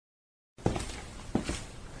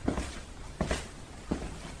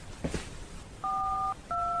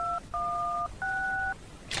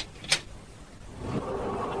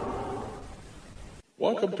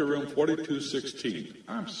Welcome to room 4216.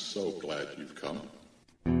 I'm so glad you've come.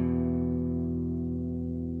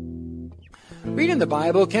 Reading the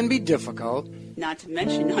Bible can be difficult. Not to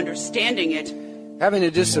mention understanding it. Having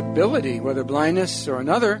a disability, whether blindness or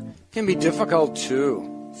another, can be difficult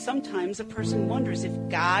too. Sometimes a person wonders if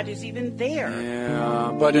God is even there.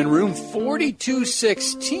 Yeah, but in room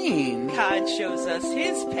 4216, God shows us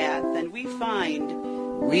his path and we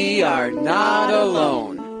find we are not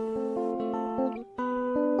alone.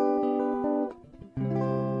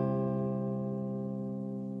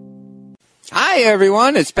 Hi,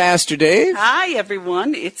 everyone. It's Pastor Dave. Hi,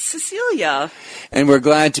 everyone. It's Cecilia. And we're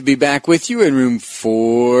glad to be back with you in room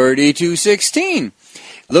 4216.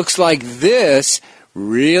 Looks like this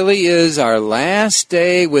really is our last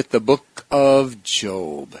day with the book of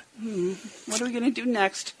Job. What are we going to do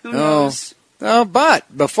next? Who knows?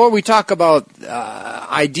 But before we talk about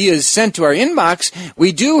ideas sent to our inbox,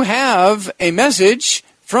 we do have a message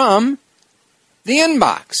from the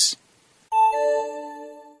inbox.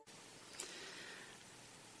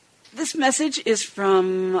 This message is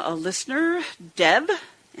from a listener, Deb,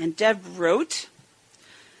 and Deb wrote,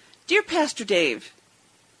 Dear Pastor Dave,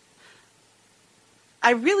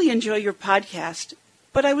 I really enjoy your podcast,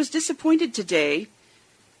 but I was disappointed today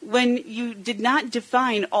when you did not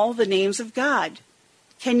define all the names of God.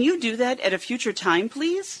 Can you do that at a future time,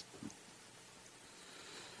 please?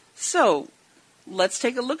 So, let's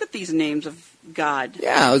take a look at these names of God.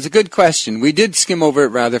 Yeah, it was a good question. We did skim over it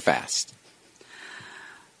rather fast.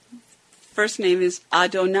 First name is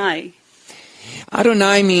Adonai.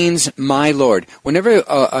 Adonai means my Lord. Whenever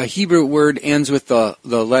a Hebrew word ends with the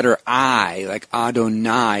letter I, like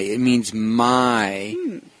Adonai, it means my.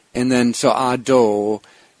 And then so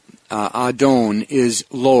Adon is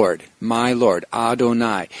Lord, my Lord,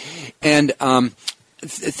 Adonai. And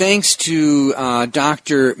thanks to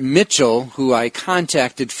Dr. Mitchell, who I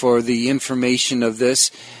contacted for the information of this.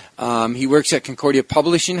 He works at Concordia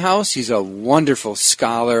Publishing House. He's a wonderful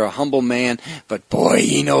scholar, a humble man, but boy,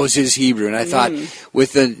 he knows his Hebrew. And I thought,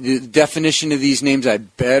 with the definition of these names, I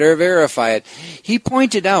better verify it. He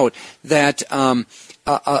pointed out that a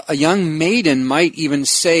young maiden might even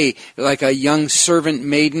say, like a young servant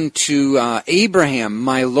maiden to Abraham,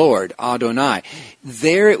 my Lord, Adonai.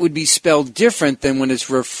 There it would be spelled different than when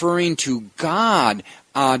it's referring to God,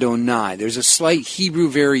 Adonai. There's a slight Hebrew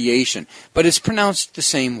variation, but it's pronounced the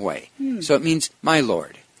same way. So it means my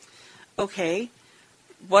Lord. Okay.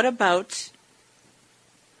 What about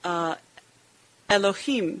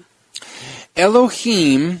Elohim?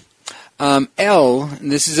 Elohim, El,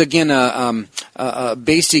 and this is again a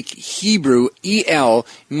basic Hebrew, El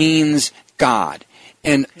means God.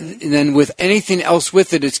 And then with anything else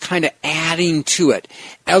with it, it's kind of adding to it.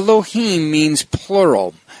 Elohim means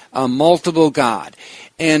plural, multiple God.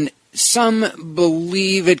 And some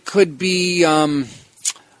believe it could be,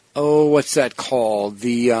 what's that called?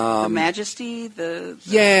 The majesty?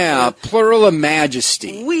 Plural of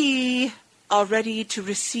majesty. We are ready to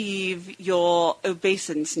receive your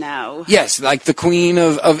obeisance now. Yes, like the Queen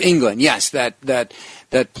of England. Yes, that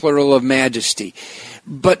plural of majesty.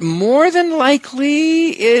 But more than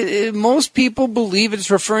likely, most people believe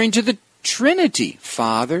it's referring to the Trinity,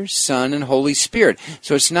 Father, Son, and Holy Spirit.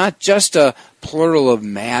 So it's not just a plural of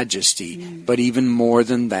majesty, but even more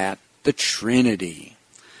than that, the Trinity.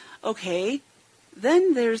 Okay.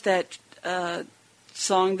 Then there's that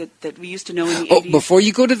song that we used to know in the 80s. Before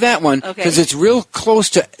you go to that one, because it's real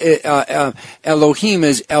close to Elohim,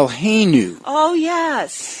 is Eloheinu. Oh,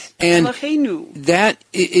 yes. And Eloheinu. That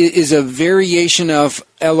is a variation of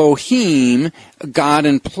Elohim, God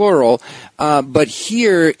in plural, but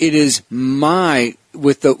here it is my,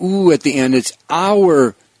 with the U at the end, it's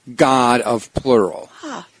our God of plural.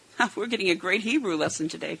 We're getting a great Hebrew lesson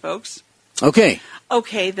today, folks. Okay.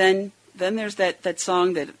 Okay, then there's that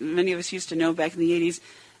song that many of us used to know back in the 80s.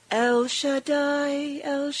 El Shaddai,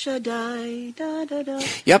 El Shaddai, da da da.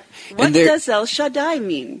 Yep. What does El Shaddai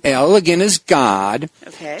mean? El, again, is God.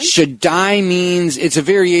 Okay. Shaddai means, it's a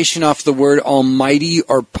variation off the word almighty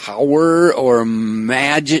or power or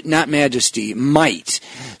not majesty, might.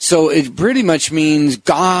 So it pretty much means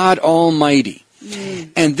God Almighty.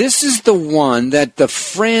 And this is the one that the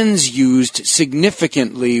Friends used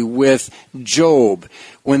significantly with Job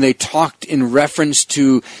when they talked in reference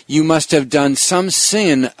to, you must have done some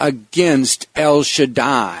sin against El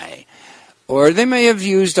Shaddai. Or they may have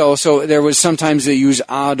used also, there was sometimes they use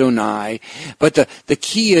Adonai, but the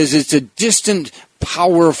key is it's a distant,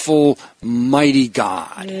 powerful, mighty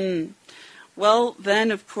God. Well,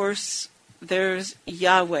 then, of course, there's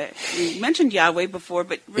Yahweh. We mentioned Yahweh before,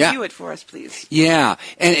 but review it for us, please. Yeah,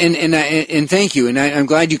 and thank you, and I'm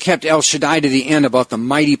glad you kept El Shaddai to the end about the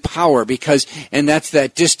mighty power, and that's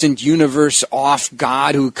that distant universe off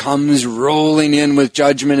God who comes rolling in with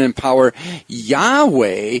judgment and power.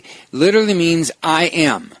 Yahweh literally means I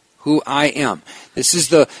am, who I am. This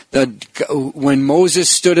is when Moses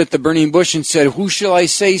stood at the burning bush and said, "Who shall I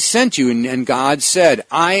say sent you?" And God said,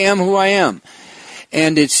 "I am who I am."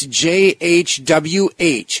 And it's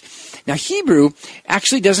JHWH. Now, Hebrew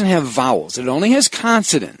actually doesn't have vowels. It only has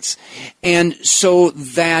consonants. And so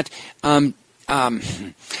that to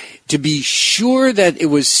be sure that it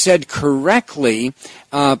was said correctly,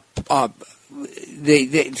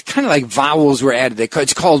 they kind of like vowels were added.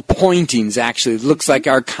 It's called pointings, actually. It looks like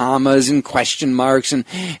our commas and question marks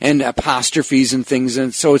and apostrophes and things,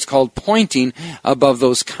 and so it's called pointing above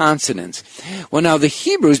those consonants. Well, now the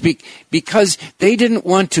Hebrews, because they didn't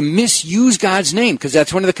want to misuse God's name, because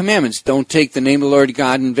that's one of the commandments, don't take the name of the Lord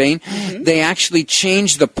God in vain, they actually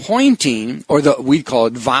changed the pointing, or we'd call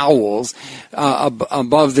it vowels,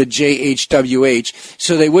 above the JHWH,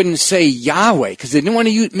 so they wouldn't say Yahweh, because they didn't want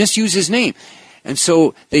to misuse his name. And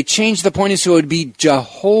so they changed the pointing so it would be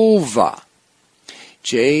Jehovah.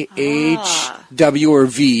 J-H-W or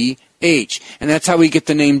V-H. And that's how we get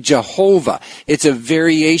the name Jehovah. It's a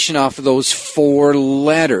variation off of those 4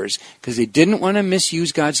 letters because they didn't want to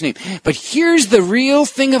misuse God's name. But here's the real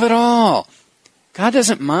thing of it all. God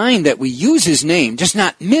doesn't mind that we use his name, just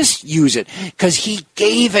not misuse it, because he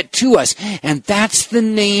gave it to us. And that's the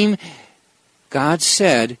name God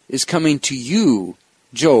said is coming to you,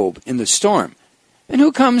 Job, in the storm. And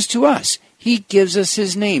who comes to us? He gives us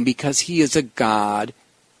his name because he is a God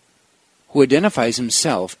who identifies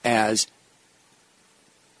himself as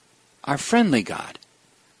our friendly God,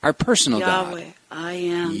 our personal Yahweh, God. I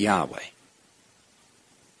am. Yahweh.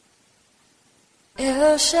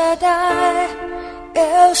 El Shaddai,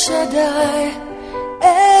 El Shaddai,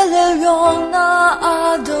 Elyon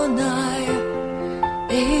Adonai.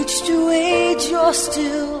 Age to age you're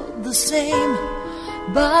still the same,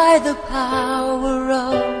 by the power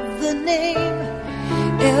of the name.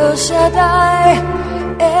 El Shaddai,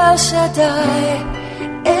 El Shaddai,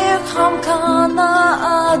 Echamkana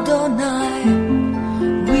Adonai.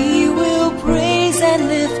 We will praise and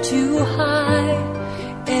lift you high,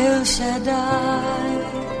 El Shaddai.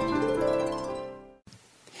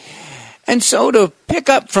 And so to pick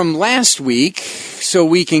up from last week, so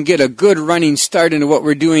we can get a good running start into what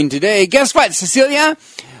we're doing today, guess what, Cecilia?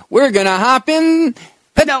 We're going to hop in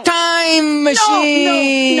the time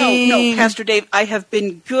machine. No, Pastor Dave, I have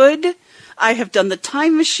been good. I have done the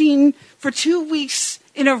time machine for 2 weeks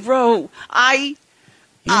in a row. You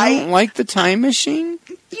don't like the time machine?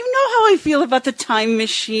 You know how I feel about the time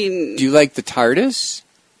machine. Do you like the TARDIS?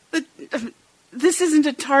 This isn't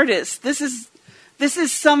a TARDIS. This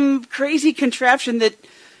is some crazy contraption that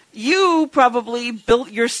you probably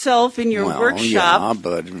built yourself in your workshop. Yeah,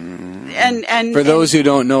 but and for those who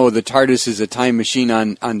don't know, the TARDIS is a time machine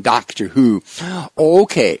on Doctor Who.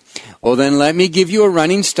 Okay, well then let me give you a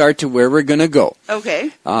running start to where we're going to go.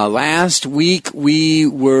 Okay. Last week we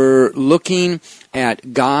were looking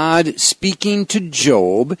at God speaking to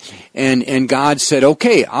Job, and God said,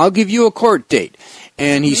 "Okay, I'll give you a court date."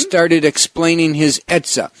 And he started explaining his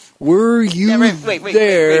etzah. Were you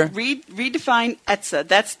there? Wait. Redefine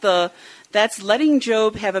etzah. That's letting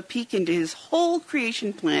Job have a peek into his whole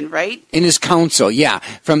creation plan, right? In his counsel, yeah.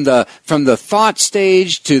 From the thought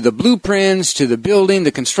stage to the blueprints to the building,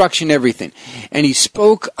 the construction, everything. And he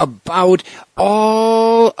spoke about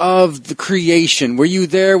all of the creation. Were you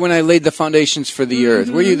there when I laid the foundations for the earth?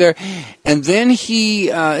 Were you there? And then he,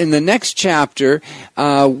 in the next chapter,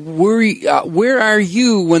 where are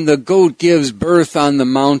you when the goat gives birth on the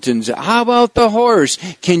mountains? How about the horse?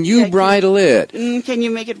 Can you bridle it? Can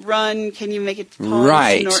you make it run? Can you make it pause,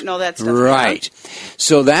 right, snort, and all that stuff? Right.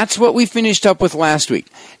 So that's what we finished up with last week.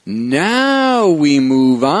 Now we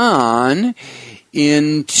move on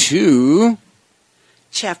into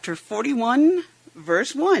Chapter 41,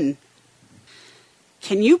 verse 1.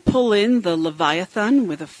 Can you pull in the Leviathan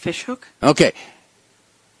with a fishhook? Okay.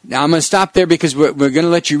 Now I'm going to stop there because we're going to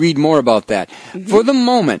let you read more about that. For the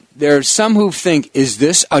moment, there are some who think, is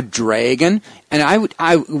this a dragon? And I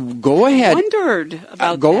go ahead. Wondered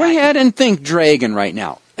about Go that. ahead and think dragon right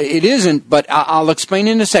now. It isn't, but I'll explain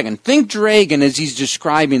in a second. Think dragon as he's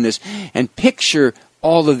describing this and picture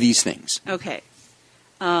all of these things. Okay.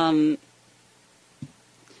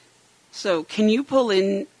 So, can you pull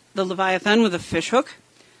in the Leviathan with a fishhook?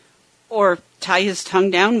 Or tie his tongue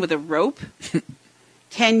down with a rope?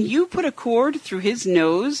 Can you put a cord through his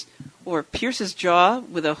nose or pierce his jaw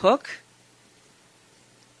with a hook?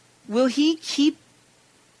 Will he keep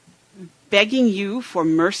begging you for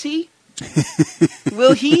mercy?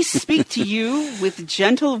 Will he speak to you with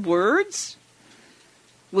gentle words?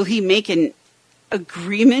 Will he make an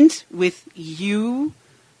agreement with you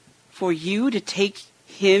for you to take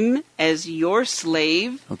him as your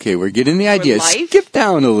slave? Okay, we're getting the idea. life? Skip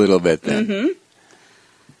down a little bit then.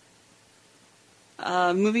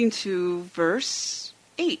 Moving to verse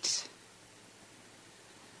 8.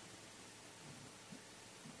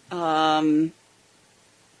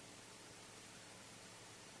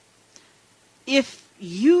 If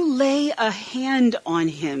you lay a hand on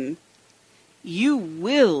him, you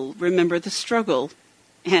will remember the struggle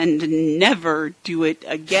and never do it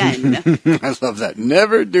again. I love that.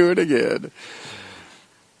 Never do it again.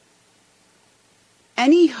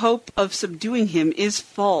 Any hope of subduing him is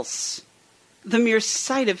false. The mere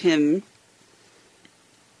sight of him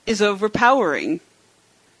is overpowering.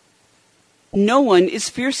 No one is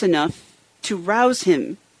fierce enough to rouse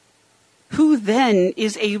him. Who then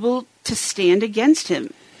is able to stand against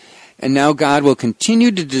him? And now God will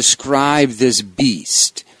continue to describe this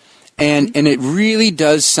beast. And it really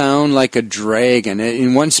does sound like a dragon.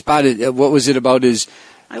 In one spot, what was it about his...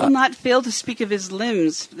 I will not fail to speak of his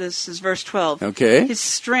limbs. This is verse 12. Okay. His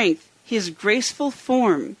strength, his graceful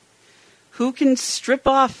form. Who can strip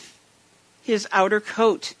off his outer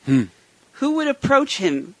coat? Who would approach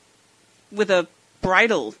him with a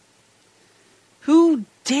bridle? Who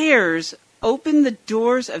dares open the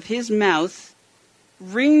doors of his mouth,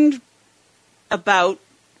 ringed about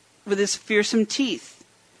with his fearsome teeth?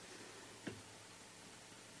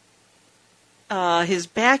 His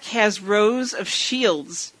back has rows of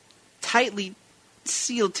shields tightly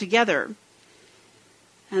sealed together.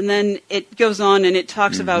 And then it goes on and it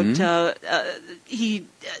talks about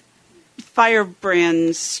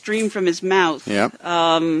firebrands stream from his mouth. Yep.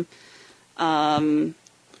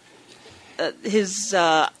 His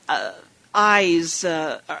eyes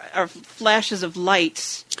are flashes of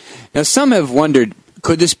light. Now, some have wondered,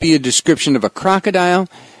 could this be a description of a crocodile?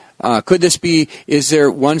 Could this be, is there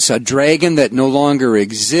once a dragon that no longer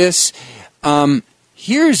exists?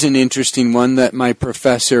 Here's an interesting one that my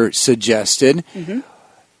professor suggested.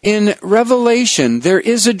 In Revelation, there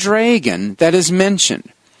is a dragon that is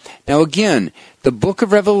mentioned. Now again, the book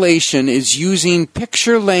of Revelation is using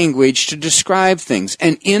picture language to describe things.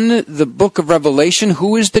 And in the book of Revelation,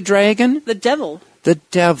 who is the dragon? The devil. The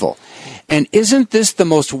devil. And isn't this the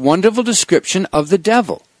most wonderful description of the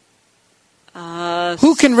devil?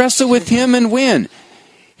 Who can wrestle with him and win?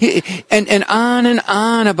 And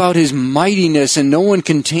on about his mightiness, and no one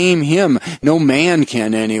can tame him. No man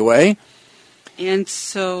can, anyway. And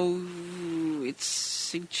so it's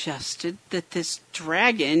suggested that this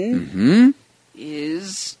dragon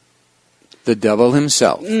is the devil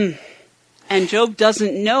himself. And Job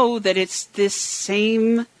doesn't know that it's this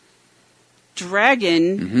same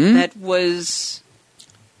dragon that was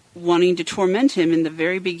wanting to torment him in the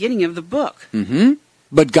very beginning of the book.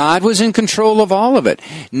 But God was in control of all of it.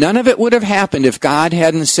 None of it would have happened if God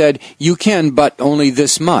hadn't said, you can, but only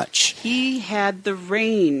this much. He had the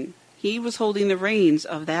reign. He was holding the reins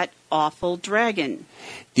of that awful dragon.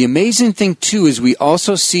 The amazing thing, too, is we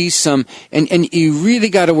also see some, and you really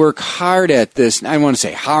got to work hard at this. I don't want to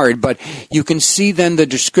say hard, but you can see then the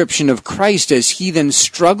description of Christ as he then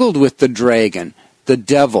struggled with the dragon, the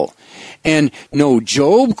devil. And no,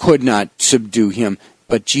 Job could not subdue him,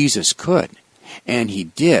 but Jesus could. And he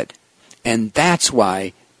did. And that's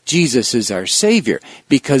why Jesus is our Savior,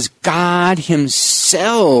 because God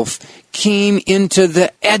himself came into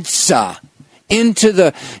the Etzah, into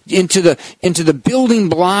the building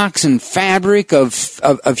blocks and fabric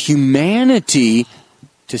of humanity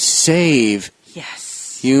to save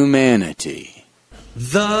humanity.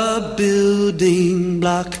 The building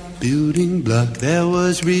block that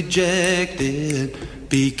was rejected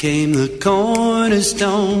became the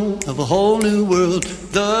cornerstone of a whole new world.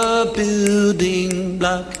 The building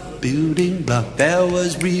block that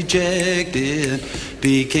was rejected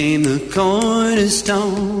became the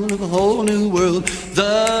cornerstone of a whole new world.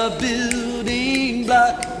 The building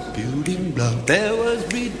block that was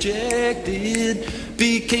rejected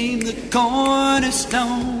became the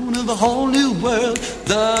cornerstone of a whole new world.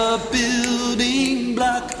 The building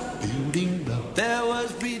block that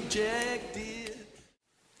was rejected.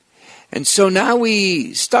 And so now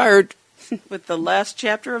we start with the last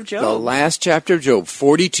chapter of Job. The last chapter of Job,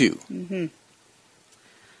 42.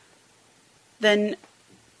 Then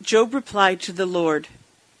Job replied to the Lord,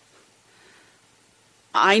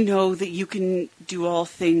 I know that you can do all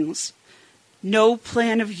things. No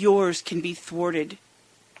plan of yours can be thwarted.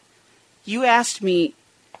 You asked me,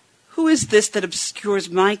 Who is this that obscures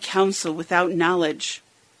my counsel without knowledge?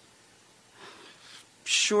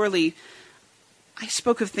 Surely I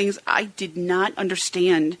spoke of things I did not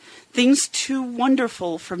understand, things too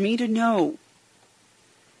wonderful for me to know.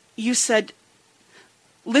 You said,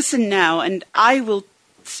 listen now, and I will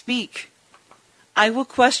speak. I will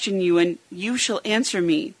question you, and you shall answer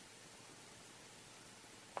me.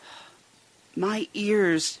 My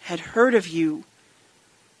ears had heard of you,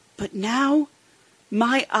 but now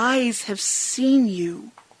my eyes have seen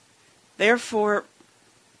you. Therefore,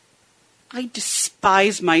 I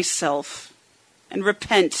despise myself and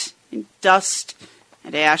repent in dust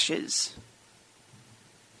and ashes.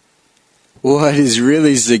 What is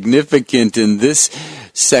really significant in this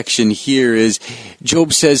section here is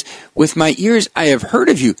Job says, with my ears I have heard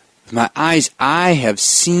of you, with my eyes I have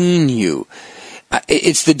seen you.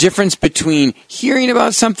 It's the difference between hearing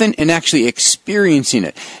about something and actually experiencing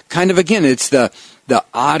it. Kind of, again, it's the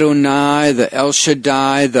Adonai, the El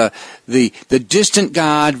Shaddai, the distant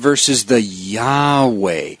God versus the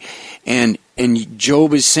Yahweh. And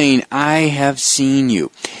Job is saying, I have seen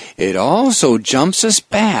you. It also jumps us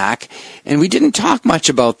back, and we didn't talk much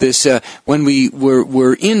about this when we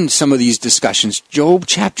were in some of these discussions. Job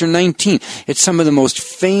chapter 19, it's some of the most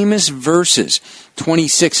famous verses,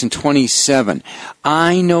 26 and 27.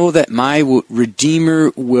 I know that my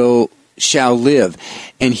Redeemer shall live,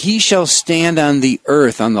 and he shall stand on the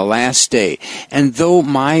earth on the last day. And though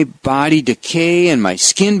my body decay and my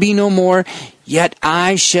skin be no more, yet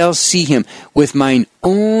I shall see him. With mine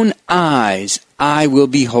own eyes I will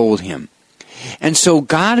behold him. And so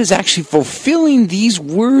God is actually fulfilling these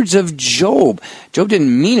words of Job. Job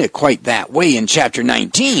didn't mean it quite that way in chapter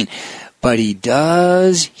 19, but he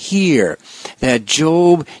does hear that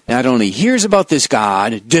Job not only hears about this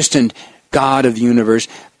God, distant God of the universe,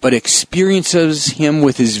 but experiences him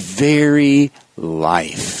with his very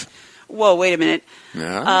life. Whoa, wait a minute.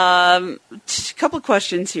 Yeah. A couple of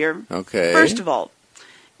questions here. Okay. First of all,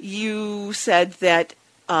 you said that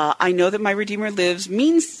I know that my Redeemer lives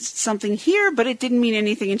means something here, but it didn't mean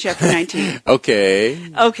anything in chapter 19. Okay.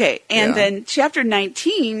 Okay, and Yeah. then chapter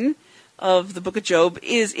 19 of the book of Job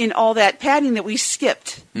is in all that padding that we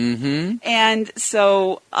skipped. Mm-hmm. And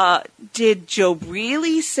so did Job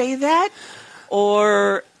really say that?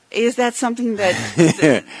 Or is that something that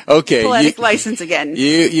Okay. poetic license again?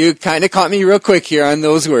 You kind of caught me real quick here on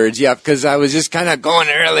those words, yeah, because I was just kind of going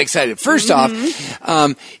really excited. First off,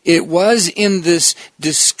 it was in this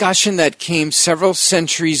discussion that came several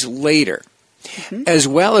centuries later, as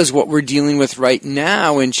well as what we're dealing with right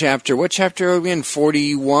now in what chapter are we in,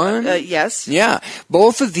 41? Yes. Yeah,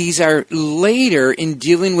 both of these are later in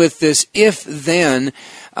dealing with this if-then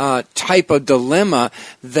type of dilemma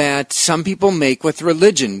that some people make with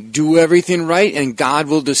religion. Do everything right and God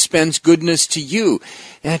will dispense goodness to you.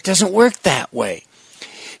 And it doesn't work that way.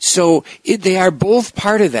 So they are both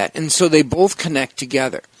part of that, and so they both connect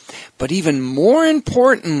together. But even more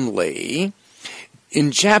importantly,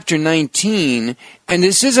 in chapter 19, and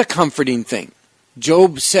this is a comforting thing,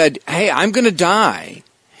 Job said, hey, I'm going to die,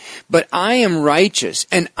 but I am righteous,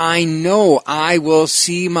 and I know I will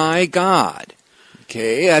see my God.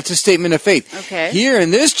 Okay, that's a statement of faith. Okay. Here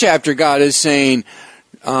in this chapter, God is saying,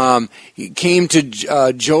 he came to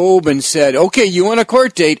Job and said, okay, you want a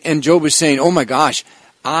court date? And Job is saying, oh my gosh,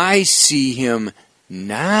 I see him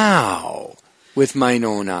now with mine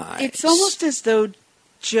own eyes. It's almost as though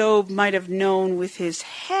Job might have known with his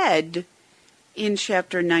head in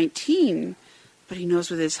chapter 19, but he knows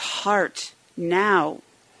with his heart now.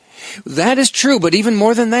 That is true, but even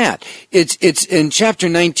more than that, it's in chapter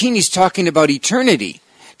 19, he's talking about eternity.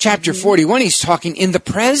 Chapter 41, he's talking in the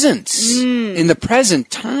presence, in the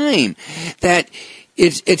present time, that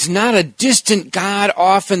it's not a distant God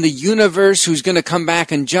off in the universe who's going to come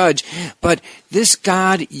back and judge, but this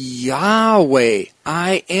God, Yahweh,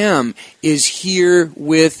 I am, is here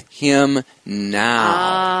with him now.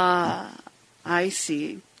 Ah, I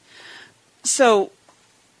see. So,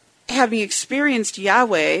 having experienced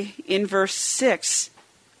Yahweh in verse 6,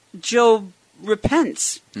 Job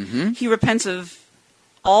repents. He repents of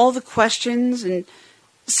all the questions and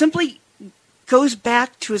simply goes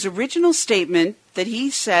back to his original statement that he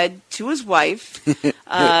said to his wife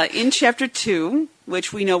in chapter 2,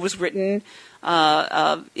 which we know was written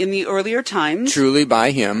in the earlier times. Truly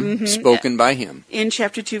by him, spoken by him. In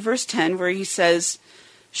chapter 2, verse 10, where he says,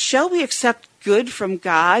 shall we accept good from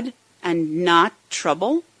God and not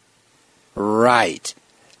trouble? Right.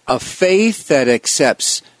 A faith that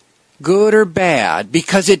accepts good or bad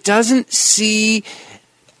because it doesn't see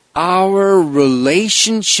our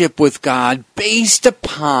relationship with God based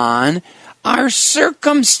upon our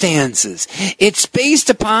circumstances. It's based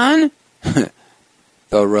upon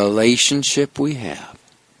the relationship we have.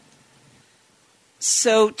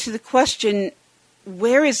 So to the question,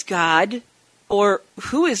 where is God, or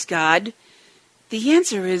who is God, the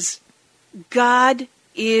answer is God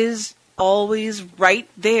is always right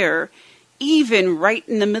there, even right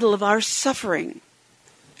in the middle of our suffering.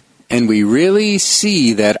 And we really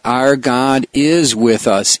see that our God is with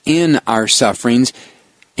us in our sufferings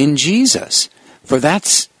in Jesus. For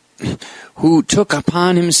that's who took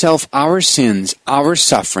upon himself our sins, our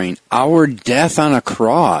suffering, our death on a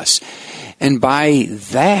cross. And by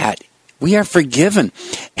that, we are forgiven.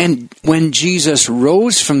 And when Jesus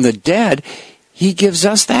rose from the dead, he gives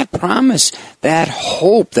us that promise, that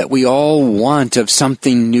hope that we all want of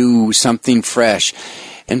something new, something fresh.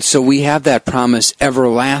 And so we have that promise,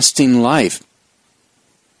 everlasting life.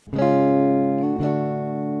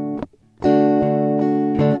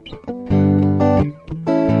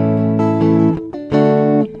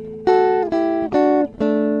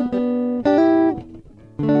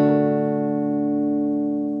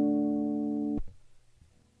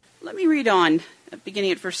 Let me read on,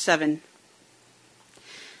 beginning at verse 7.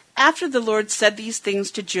 After the Lord said these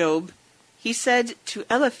things to Job, he said to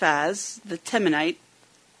Eliphaz the Temanite,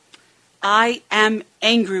 I am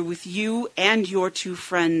angry with you and your 2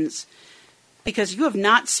 friends, because you have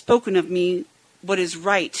not spoken of me what is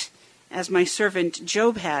right, as my servant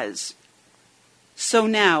Job has. So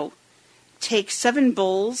now, take 7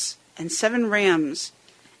 bulls and 7 rams,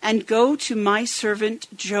 and go to my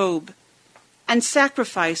servant Job, and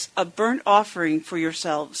sacrifice a burnt offering for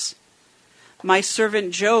yourselves. My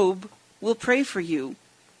servant Job will pray for you,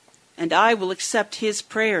 and I will accept his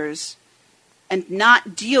prayers, and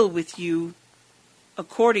not deal with you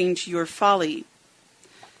according to your folly.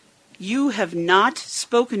 You have not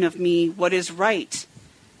spoken of me what is right,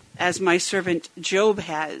 as my servant Job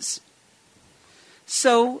has.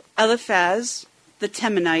 So Eliphaz the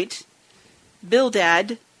Temanite,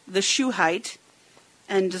 Bildad the Shuhite,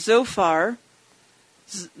 and Zophar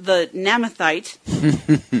the Naamathite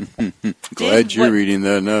Glad you're reading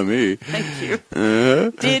that, not me. Thank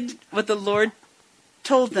you. Did what the Lord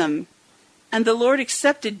told them, and the Lord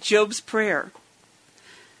accepted Job's prayer.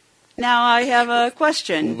 Now I have a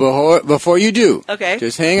question. Before you do, Okay.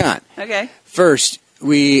 just hang on. Okay. First,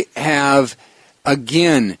 we have,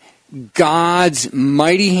 again, God's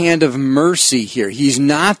mighty hand of mercy here. He's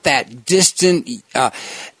not that distant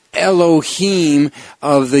Elohim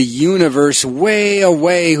of the universe way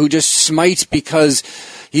away who just smites because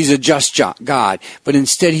he's a just God. But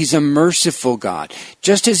instead, he's a merciful God.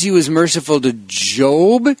 Just as he was merciful to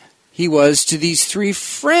Job, he was to these 3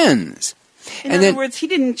 friends. In other words, he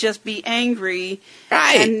didn't just be angry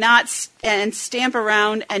and stamp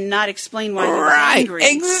around and not explain why he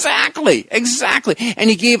was angry. Exactly. And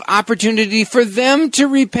he gave opportunity for them to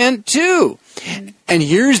repent too. And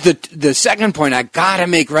here's the second point I gotta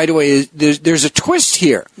make right away is there's a twist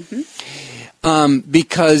here.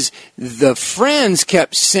 Because the friends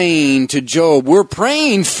kept saying to Job, we're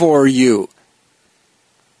praying for you.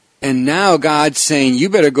 And now God's saying, you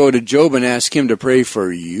better go to Job and ask him to pray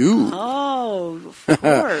for you. Oh, of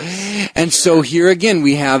course. And so here again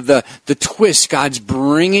we have the twist. God's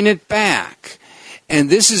bringing it back.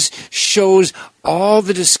 And this shows all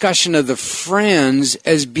the discussion of the friends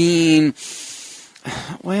as being,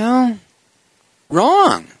 well,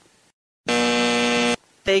 wrong.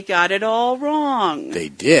 They got it all wrong. They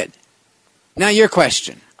did. Now your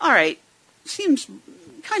question. All right. Seems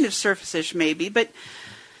kind of surface-ish maybe, but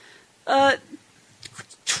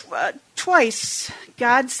twice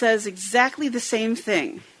God says exactly the same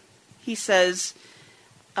thing. He says,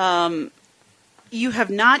 you have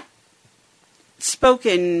not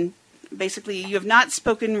spoken, basically, you have not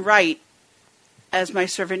spoken right as my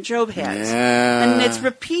servant Job has. Yeah. And it's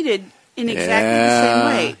repeated in exactly the same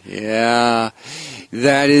way. Yeah.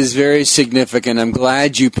 That is very significant. I'm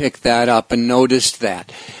glad you picked that up and noticed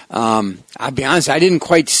that. I'll be honest, I didn't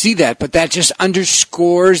quite see that, but that just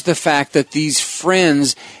underscores the fact that these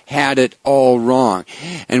friends had it all wrong.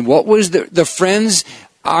 And what was the friends'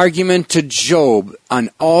 argument to Job? On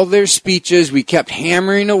all their speeches, we kept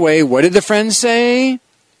hammering away. What did the friends say?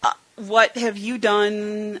 What have you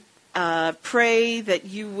done? Pray that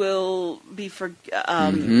you will be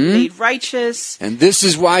made righteous. And this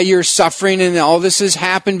is why you're suffering and all this has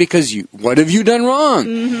happened because what have you done wrong?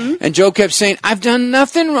 And Job kept saying, I've done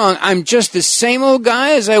nothing wrong. I'm just the same old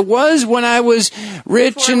guy as I was when I was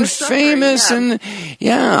rich and famous. And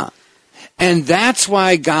that's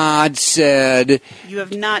why God said, you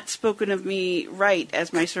have not spoken of me right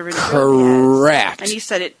as my servant Job has. Correct. And he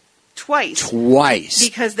said it twice. Twice.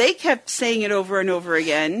 Because they kept saying it over and over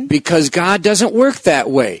again. Because God doesn't work that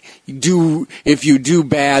way. If you do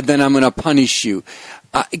bad, then I'm going to punish you.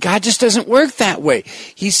 God just doesn't work that way.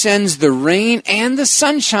 He sends the rain and the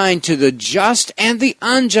sunshine to the just and the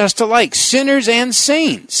unjust alike, sinners and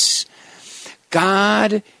saints.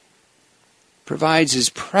 God provides His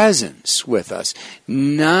presence with us,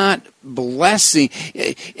 not blessing.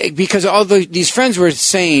 Because all these friends were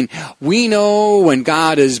saying, we know when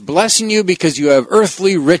God is blessing you because you have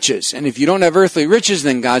earthly riches. And if you don't have earthly riches,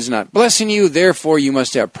 then God's not blessing you. Therefore, you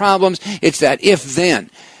must have problems. It's that if-then.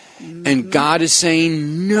 And God is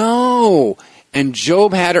saying, no. And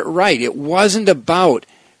Job had it right. It wasn't about,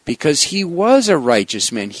 because he was a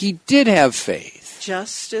righteous man. He did have faith.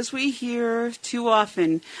 Just as we hear too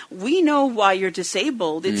often, we know why you're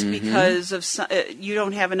disabled. It's because of you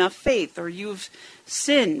don't have enough faith or you've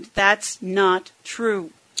sinned. That's not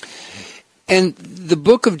true. And the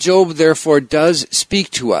book of Job, therefore, does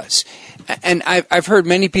speak to us. And I've heard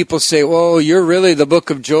many people say, "Oh, you're really the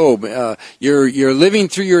book of Job. You're living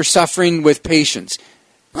through your suffering with patience."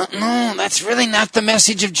 No, that's really not the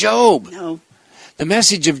message of Job. No. The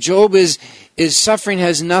message of Job is suffering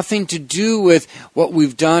has nothing to do with what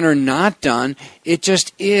we've done or not done. It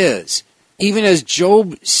just is. Even as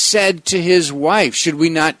Job said to his wife, should we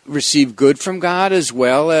not receive good from God as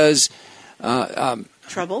well as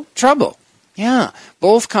trouble? Trouble. Yeah.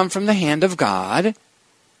 Both come from the hand of God.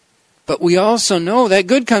 But we also know that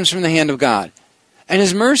good comes from the hand of God, and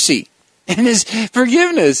His mercy, and His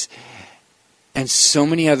forgiveness, and so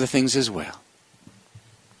many other things as well.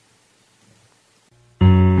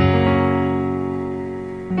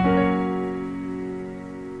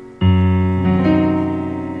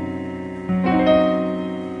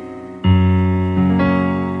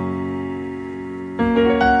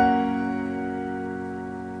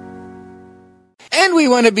 And we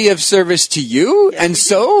want to be of service to you. Yes, and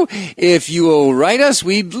so, if you will write us,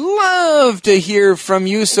 we'd love to hear from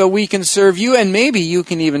you so we can serve you. And maybe you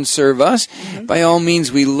can even serve us. By all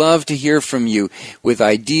means, we love to hear from you with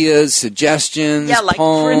ideas, suggestions, like,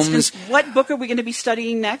 poems. for instance, what book are we going to be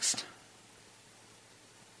studying next?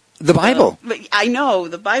 The Bible. I know,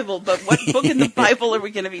 the Bible, but what book in the Bible are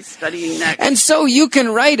we going to be studying next? And so you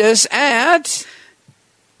can write us at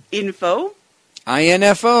info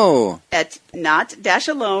at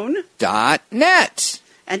not-alone.net.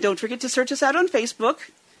 And don't forget to search us out on Facebook,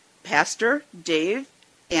 Pastor Dave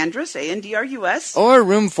Andrus, Andrus. Or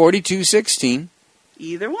Room 4216.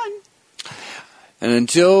 Either one. And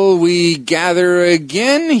until we gather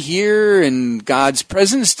again here in God's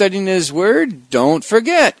presence studying His Word, don't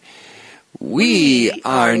forget, we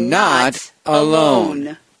are not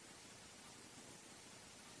alone.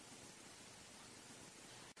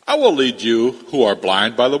 I will lead you who are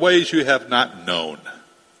blind by the ways you have not known,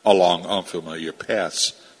 along unfamiliar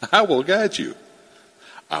paths. I will guide you.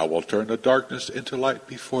 I will turn the darkness into light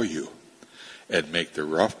before you and make the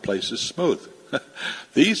rough places smooth.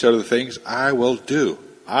 These are the things I will do.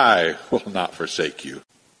 I will not forsake you.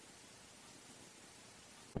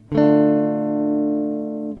 Do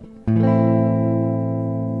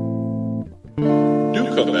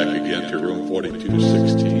come back again to room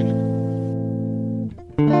 4216.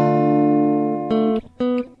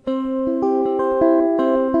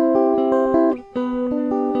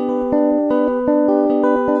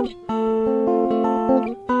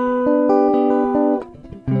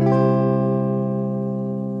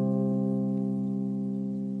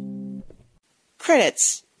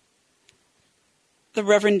 Credits: the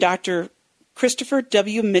Reverend Dr. Christopher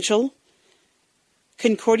W. Mitchell,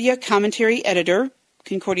 Concordia Commentary Editor,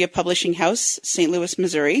 Concordia Publishing House, St. Louis,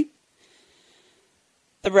 Missouri.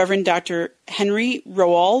 The Reverend Dr. Henry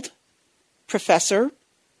Rowald, Professor,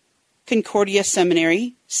 Concordia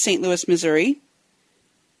Seminary, St. Louis, Missouri.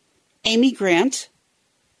 Amy Grant,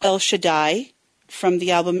 El Shaddai, from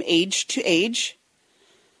the album Age to Age.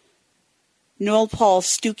 Noel Paul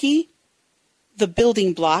Stuckey, The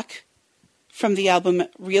Building Block, from the album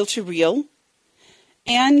Reel to Reel.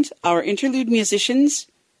 And our interlude musicians,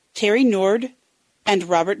 Terry Nord and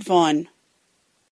Robert Vaughn.